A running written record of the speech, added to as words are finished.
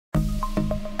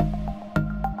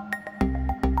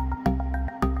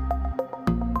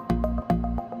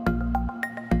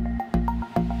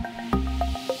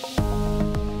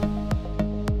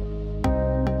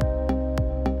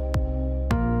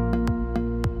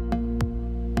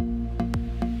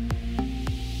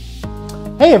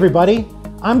Hey everybody,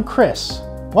 I'm Chris.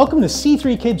 Welcome to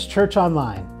C3 Kids Church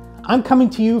Online. I'm coming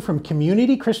to you from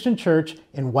Community Christian Church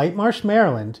in White Marsh,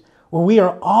 Maryland, where we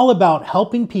are all about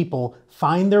helping people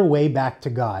find their way back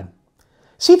to God.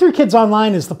 C3 Kids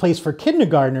Online is the place for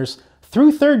kindergartners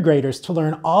through third graders to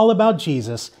learn all about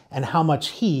Jesus and how much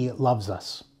He loves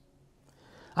us.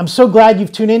 I'm so glad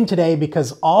you've tuned in today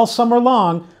because all summer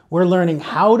long, we're learning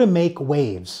how to make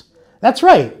waves. That's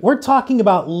right, we're talking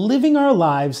about living our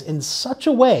lives in such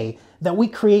a way that we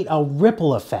create a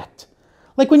ripple effect.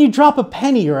 Like when you drop a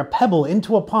penny or a pebble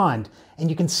into a pond and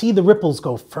you can see the ripples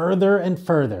go further and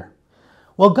further.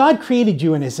 Well, God created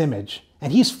you in His image,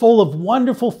 and He's full of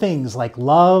wonderful things like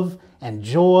love and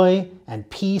joy and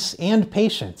peace and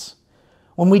patience.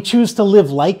 When we choose to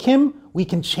live like Him, we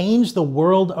can change the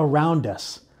world around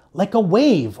us, like a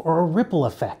wave or a ripple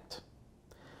effect.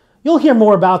 You'll hear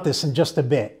more about this in just a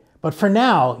bit. But for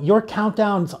now, your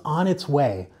countdown's on its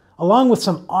way, along with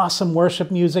some awesome worship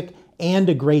music and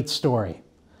a great story.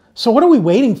 So what are we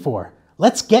waiting for?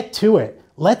 Let's get to it.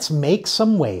 Let's make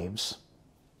some waves.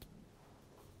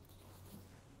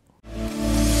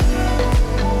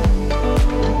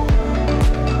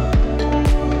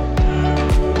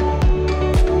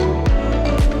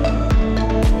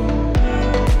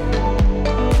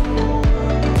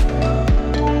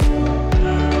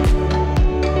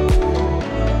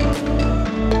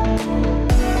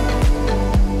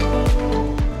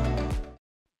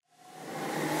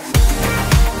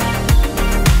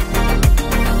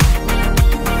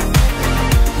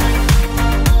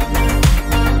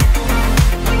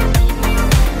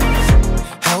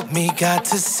 Got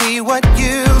to see what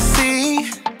you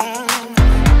see.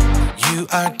 You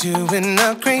are doing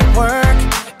a great work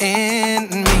in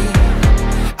me.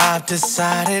 I've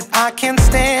decided I can't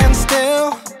stand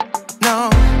still.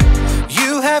 No,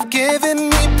 you have given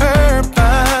me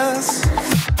purpose.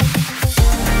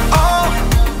 All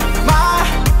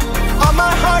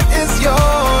my heart is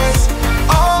yours.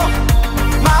 All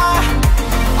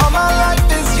my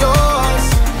life is yours.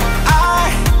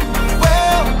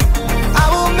 I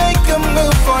will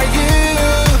move for you,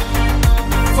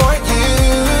 for you.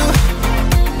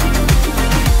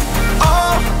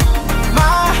 All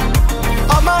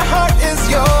my heart is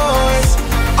yours.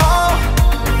 All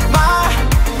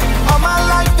my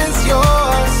life is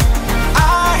yours.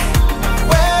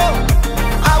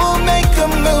 I will make a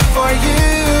move for you.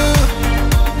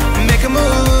 Make a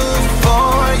move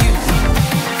for you.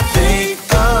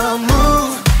 Make a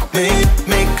move,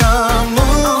 make a move.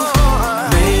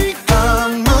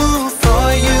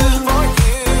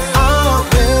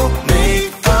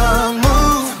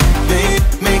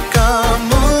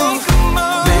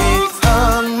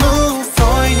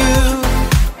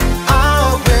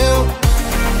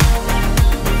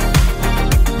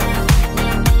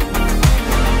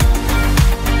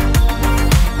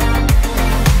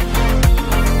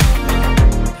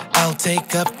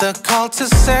 Take up the call to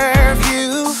serve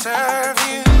you.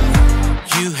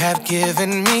 You have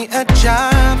given me a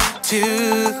job to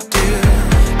do.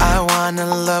 I wanna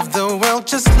love the world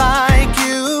just like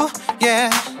you.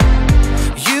 Yeah,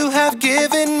 you have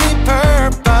given me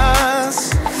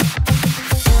purpose.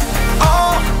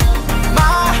 All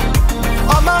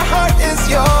my heart is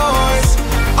yours.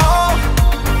 All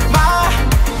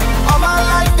my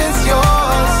life is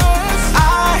yours.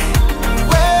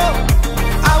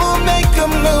 I will make a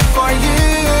move for you,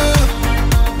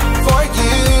 for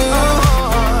you.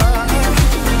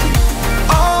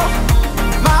 All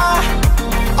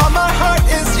my heart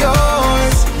is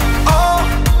yours. All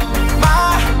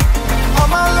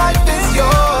my life is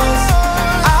yours.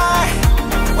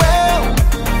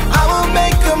 I will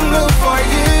make a move for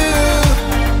you.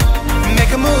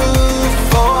 Make a move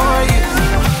for you.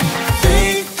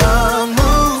 Make a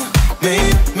move,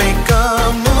 make a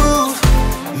move.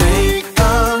 Make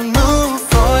a move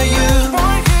for you.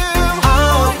 I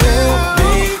will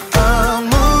make a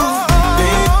move,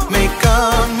 make a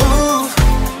move.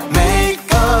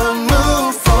 Make a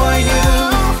move for you.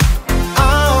 I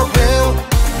will.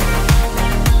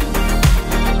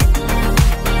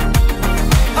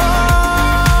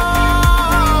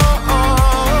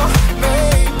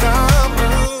 Make a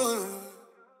move.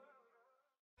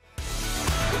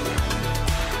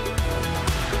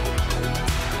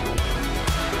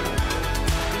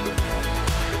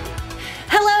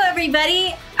 Hello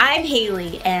everybody, I'm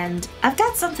Haley and I've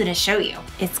got something to show you.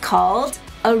 It's called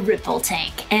a ripple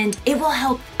tank and it will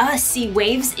help us see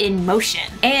waves in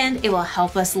motion and it will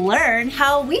help us learn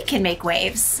how we can make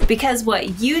waves because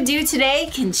what you do today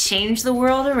can change the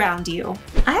world around you.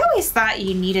 I always thought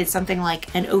you needed something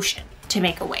like an ocean to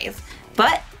make a wave,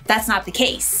 but that's not the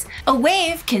case. A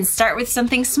wave can start with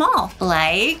something small,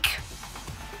 like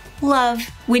love.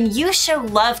 When you show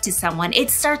love to someone, it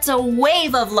starts a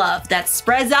wave of love that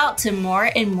spreads out to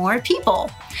more and more people.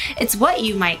 It's what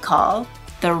you might call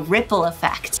the ripple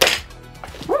effect.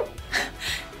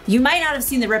 You might not have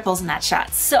seen the ripples in that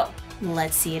shot, so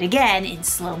let's see it again in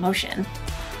slow motion.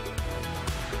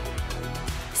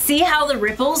 See how the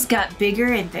ripples got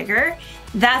bigger and bigger?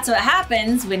 That's what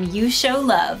happens when you show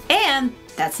love. And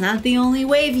that's not the only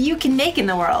wave you can make in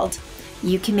the world.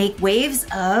 You can make waves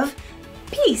of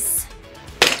peace,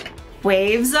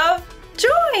 waves of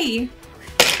joy,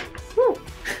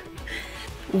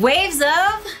 waves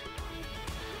of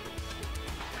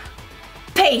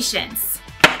patience.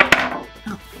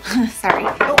 Oh, sorry.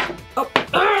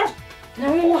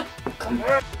 No, come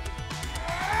on.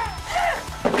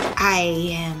 I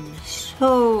am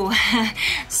so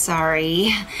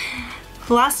sorry.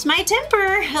 Lost my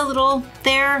temper a little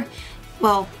there.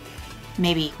 Well,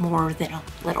 maybe more than a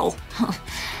little.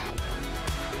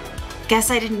 Guess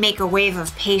I didn't make a wave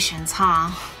of patience,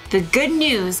 huh? The good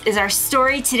news is our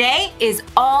story today is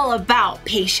all about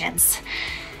patience.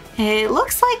 It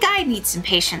looks like I need some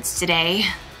patience today.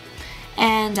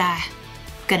 And I'm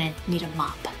gonna need a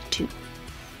mop, too.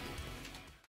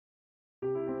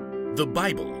 The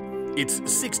Bible. It's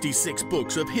 66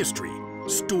 books of history,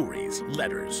 stories,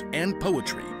 letters, and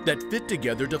poetry that fit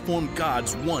together to form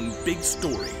God's one big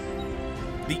story.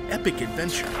 The epic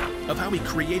adventure of how He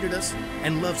created us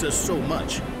and loves us so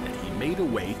much that He made a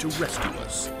way to rescue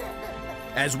us.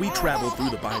 As we travel through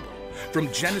the Bible,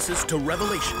 from Genesis to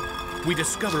Revelation, we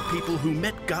discover people who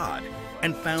met God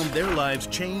and found their lives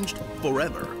changed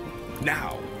forever.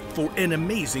 Now, for an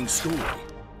amazing story,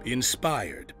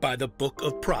 inspired by the book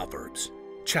of Proverbs,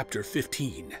 chapter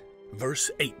 15, verse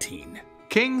 18.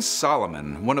 King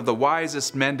Solomon, one of the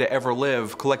wisest men to ever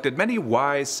live, collected many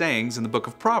wise sayings in the book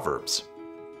of Proverbs.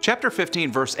 Chapter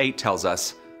 15, verse 8 tells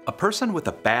us, "A person with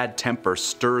a bad temper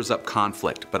stirs up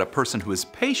conflict, but a person who is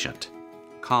patient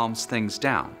calms things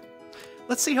down."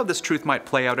 Let's see how this truth might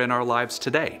play out in our lives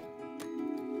today.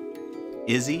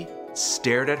 Izzy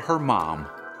stared at her mom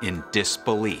in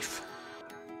disbelief.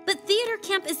 But theater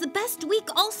camp is the best week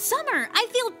all summer. I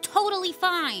feel totally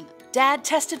fine. Dad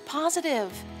tested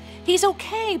positive. He's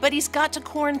okay, but he's got to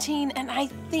quarantine, and I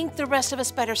think the rest of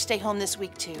us better stay home this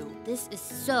week too. This is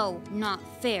so not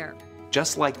fair.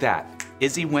 Just like that,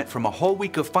 Izzy went from a whole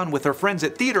week of fun with her friends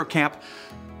at theater camp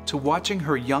to watching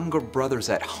her younger brothers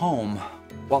at home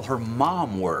while her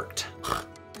mom worked.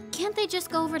 Can't they just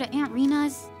go over to Aunt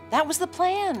Rena's? That was the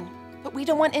plan, but we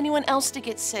don't want anyone else to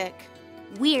get sick.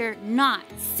 We're not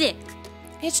sick.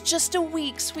 It's just a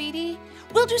week, sweetie.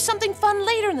 We'll do something fun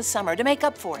later in the summer to make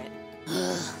up for it.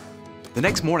 The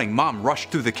next morning, Mom rushed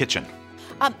through the kitchen.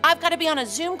 I've got to be on a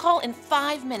Zoom call in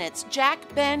 5 minutes. Jack,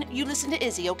 Ben, you listen to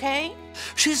Izzy, okay?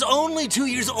 She's only 2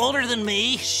 years older than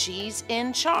me. She's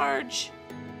in charge.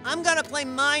 I'm gonna play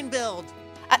Mind Build.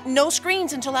 No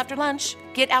screens until after lunch.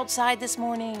 Get outside this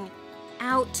morning.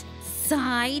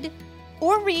 Outside?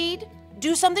 Or read.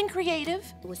 Do something creative.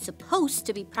 I was supposed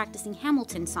to be practicing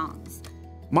Hamilton songs.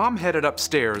 Mom headed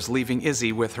upstairs, leaving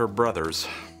Izzy with her brothers.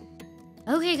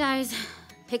 Okay, guys.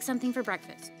 Pick something for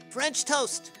breakfast. French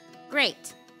toast.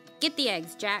 Great. Get the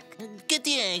eggs, Jack. Get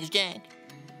the eggs, Jack.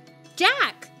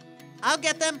 Jack! I'll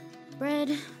get them. Bread,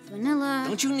 vanilla.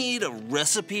 Don't you need a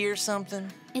recipe or something?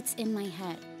 It's in my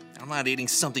head. I'm not eating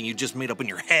something you just made up in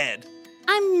your head.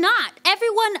 I'm not.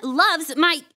 Everyone loves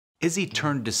my... Izzy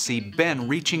turned to see Ben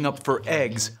reaching up for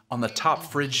eggs on the top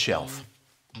fridge shelf.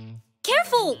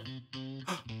 Careful!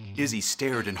 Izzy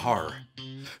stared in horror.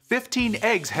 15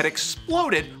 eggs had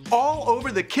exploded all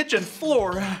over the kitchen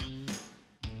floor.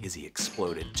 Izzy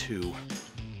exploded too.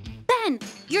 Ben,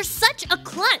 you're such a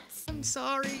klutz. I'm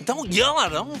sorry. Don't yell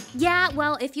at him. Yeah,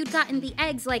 well, if you'd gotten the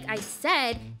eggs like I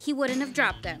said, he wouldn't have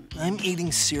dropped them. I'm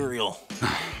eating cereal.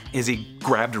 Izzy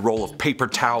grabbed a roll of paper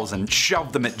towels and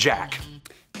shoved them at Jack.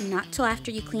 Not till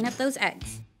after you clean up those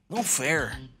eggs. No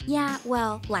fair. Yeah,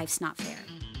 well, life's not fair.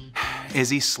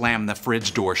 Izzy slammed the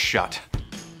fridge door shut,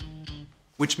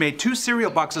 which made 2 cereal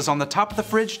boxes on the top of the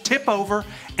fridge tip over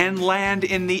and land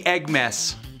in the egg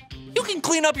mess. You can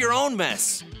clean up your own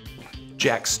mess.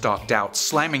 Jack stalked out,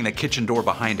 slamming the kitchen door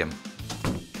behind him.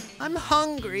 I'm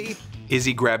hungry.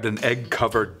 Izzy grabbed an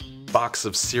egg-covered box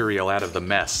of cereal out of the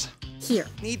mess. Here.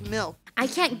 Need milk. I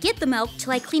can't get the milk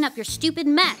till I clean up your stupid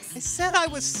mess. I said I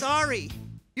was sorry.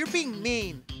 You're being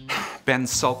mean. Ben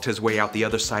sulked his way out the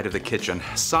other side of the kitchen.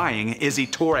 Sighing, Izzy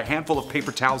tore a handful of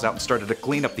paper towels out and started to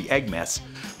clean up the egg mess.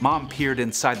 Mom peered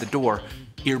inside the door,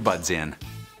 earbuds in.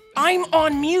 I'm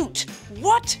on mute.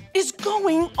 What is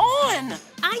going on?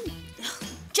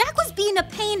 Jack was being a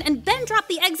pain and Ben dropped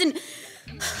the eggs and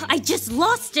I just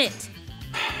lost it.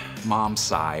 Mom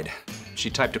sighed. She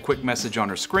typed a quick message on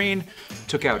her screen,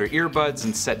 took out her earbuds,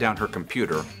 and set down her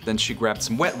computer. Then she grabbed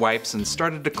some wet wipes and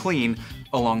started to clean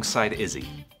alongside Izzy.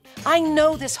 I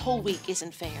know this whole week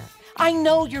isn't fair. I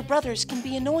know your brothers can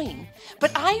be annoying,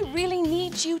 but I really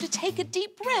need you to take a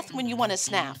deep breath when you want to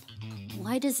snap.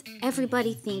 Why does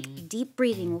everybody think deep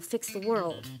breathing will fix the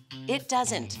world? It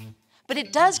doesn't, but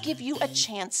it does give you a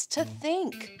chance to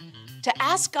think, to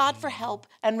ask God for help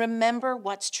and remember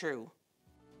what's true.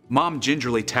 Mom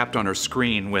gingerly tapped on her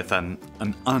screen with an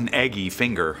uneggy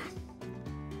finger.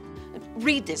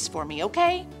 Read this for me,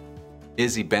 okay?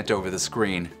 Izzy bent over the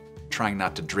screen, trying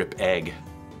not to drip egg.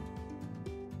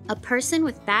 A person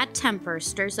with bad temper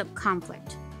stirs up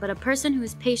conflict, but a person who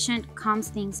is patient calms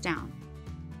things down.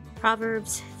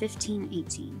 Proverbs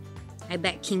 15:18. I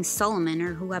bet King Solomon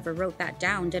or whoever wrote that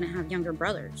down didn't have younger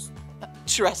brothers.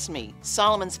 Trust me,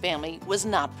 Solomon's family was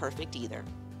not perfect either.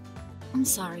 I'm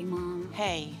sorry, Mom.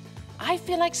 Hey, I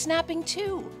feel like snapping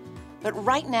too. But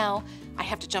right now, I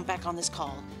have to jump back on this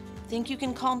call. Think you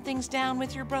can calm things down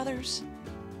with your brothers?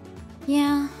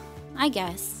 Yeah, I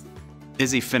guess.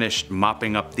 Izzy finished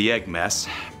mopping up the egg mess.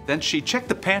 Then she checked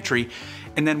the pantry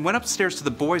and then went upstairs to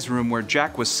the boys' room where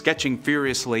Jack was sketching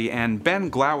furiously and Ben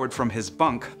glowered from his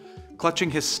bunk, clutching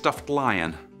his stuffed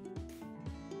lion.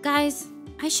 Guys,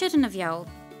 I shouldn't have yelled.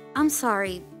 I'm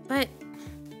sorry, but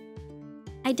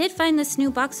I did find this new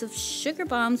box of sugar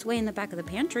bombs way in the back of the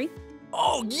pantry.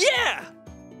 Oh, yeah!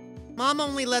 Mom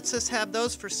only lets us have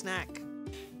those for snack.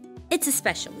 It's a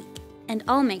special week, and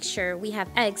I'll make sure we have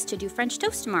eggs to do French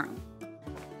toast tomorrow.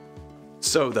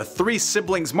 So the three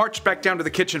siblings marched back down to the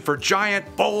kitchen for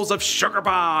giant bowls of sugar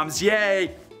bombs.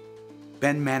 Yay!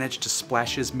 Ben managed to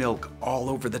splash his milk all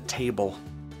over the table.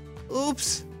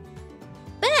 Oops.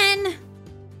 Ben!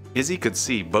 Izzy could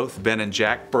see both Ben and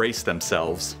Jack brace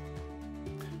themselves.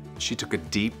 She took a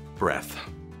deep breath.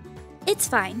 It's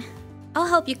fine. I'll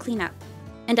help you clean up.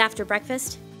 And after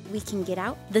breakfast, we can get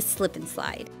out the slip and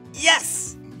slide.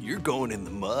 Yes! You're going in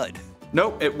the mud.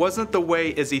 Nope, it wasn't the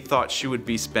way Izzy thought she would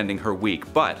be spending her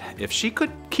week, but if she could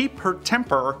keep her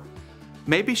temper,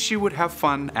 maybe she would have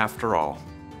fun after all.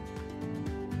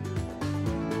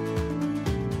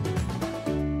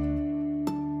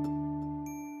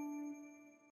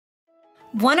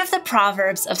 One of the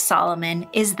Proverbs of Solomon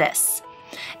is this: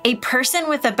 a person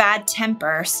with a bad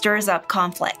temper stirs up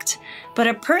conflict, but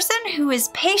a person who is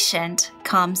patient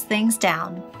calms things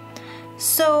down.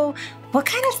 So, what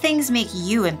kind of things make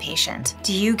you impatient?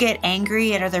 Do you get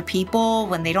angry at other people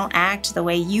when they don't act the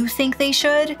way you think they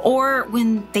should? Or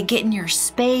when they get in your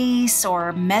space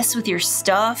or mess with your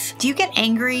stuff? Do you get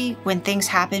angry when things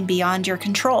happen beyond your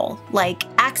control, like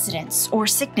accidents or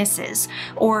sicknesses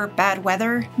or bad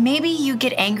weather? Maybe you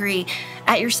get angry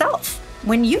at yourself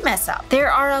when you mess up.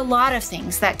 There are a lot of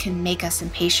things that can make us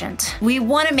impatient. We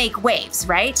want to make waves,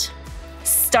 right?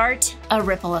 Start a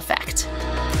ripple effect.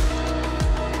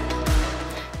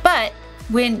 But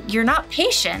when you're not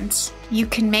patient, you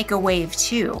can make a wave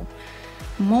too.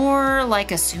 More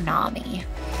like a tsunami.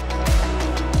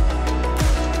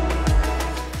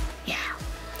 Yeah.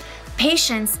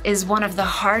 Patience is one of the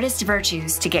hardest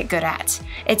virtues to get good at.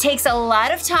 It takes a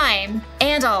lot of time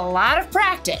and a lot of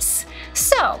practice.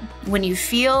 So, when you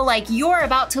feel like you're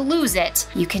about to lose it,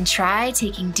 you can try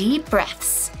taking deep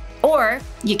breaths. Or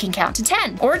you can count to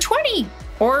 10 or 20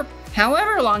 or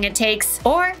however long it takes.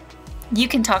 Or you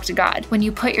can talk to God. When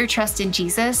you put your trust in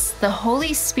Jesus, the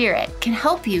Holy Spirit can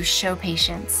help you show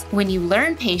patience. When you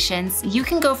learn patience, you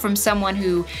can go from someone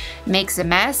who makes a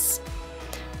mess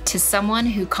to someone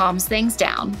who calms things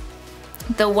down.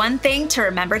 The one thing to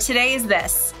remember today is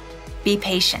this: be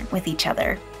patient with each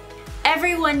other.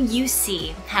 Everyone you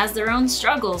see has their own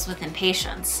struggles with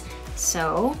impatience,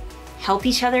 so help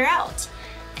each other out.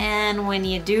 And when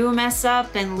you do mess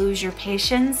up and lose your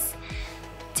patience,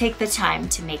 take the time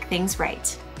to make things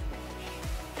right.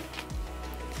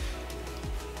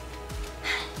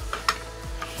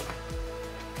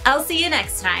 I'll see you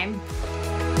next time.